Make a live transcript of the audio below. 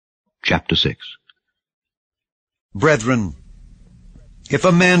Chapter 6. Brethren, if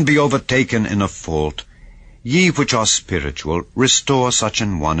a man be overtaken in a fault, ye which are spiritual, restore such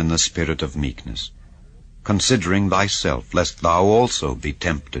an one in the spirit of meekness, considering thyself, lest thou also be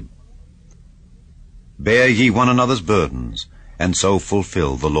tempted. Bear ye one another's burdens, and so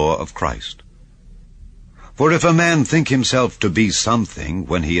fulfill the law of Christ. For if a man think himself to be something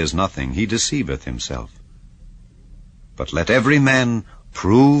when he is nothing, he deceiveth himself. But let every man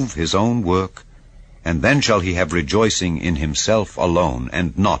prove his own work, and then shall he have rejoicing in himself alone,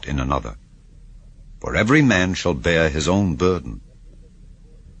 and not in another. For every man shall bear his own burden.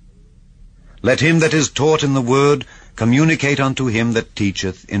 Let him that is taught in the word communicate unto him that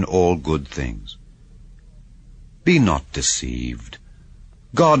teacheth in all good things. Be not deceived.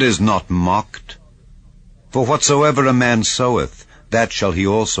 God is not mocked. For whatsoever a man soweth, that shall he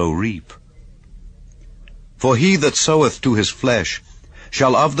also reap. For he that soweth to his flesh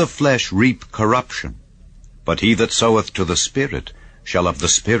shall of the flesh reap corruption, but he that soweth to the Spirit shall of the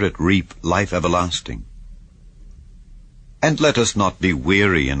Spirit reap life everlasting. And let us not be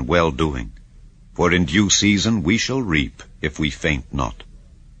weary in well-doing, for in due season we shall reap, if we faint not.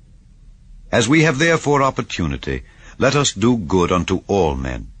 As we have therefore opportunity, let us do good unto all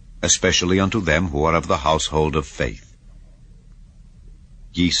men, especially unto them who are of the household of faith.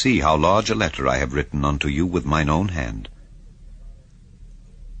 Ye see how large a letter I have written unto you with mine own hand.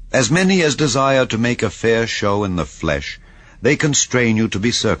 As many as desire to make a fair show in the flesh, they constrain you to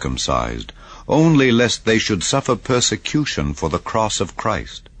be circumcised, only lest they should suffer persecution for the cross of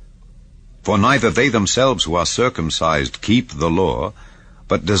Christ. For neither they themselves who are circumcised keep the law,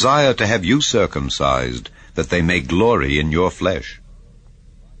 but desire to have you circumcised, that they may glory in your flesh.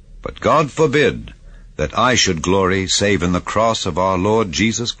 But God forbid that I should glory save in the cross of our Lord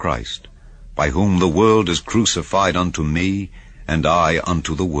Jesus Christ, by whom the world is crucified unto me, and I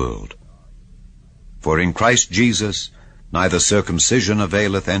unto the world. For in Christ Jesus neither circumcision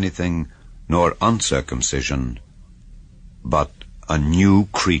availeth anything, nor uncircumcision, but a new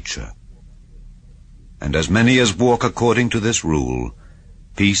creature. And as many as walk according to this rule,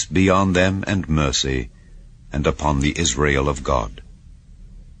 peace be on them and mercy, and upon the Israel of God.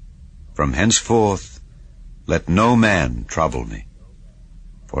 From henceforth let no man trouble me,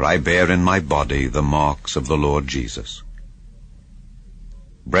 for I bear in my body the marks of the Lord Jesus.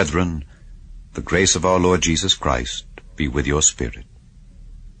 Brethren, the grace of our Lord Jesus Christ be with your spirit.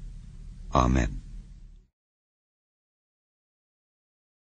 Amen.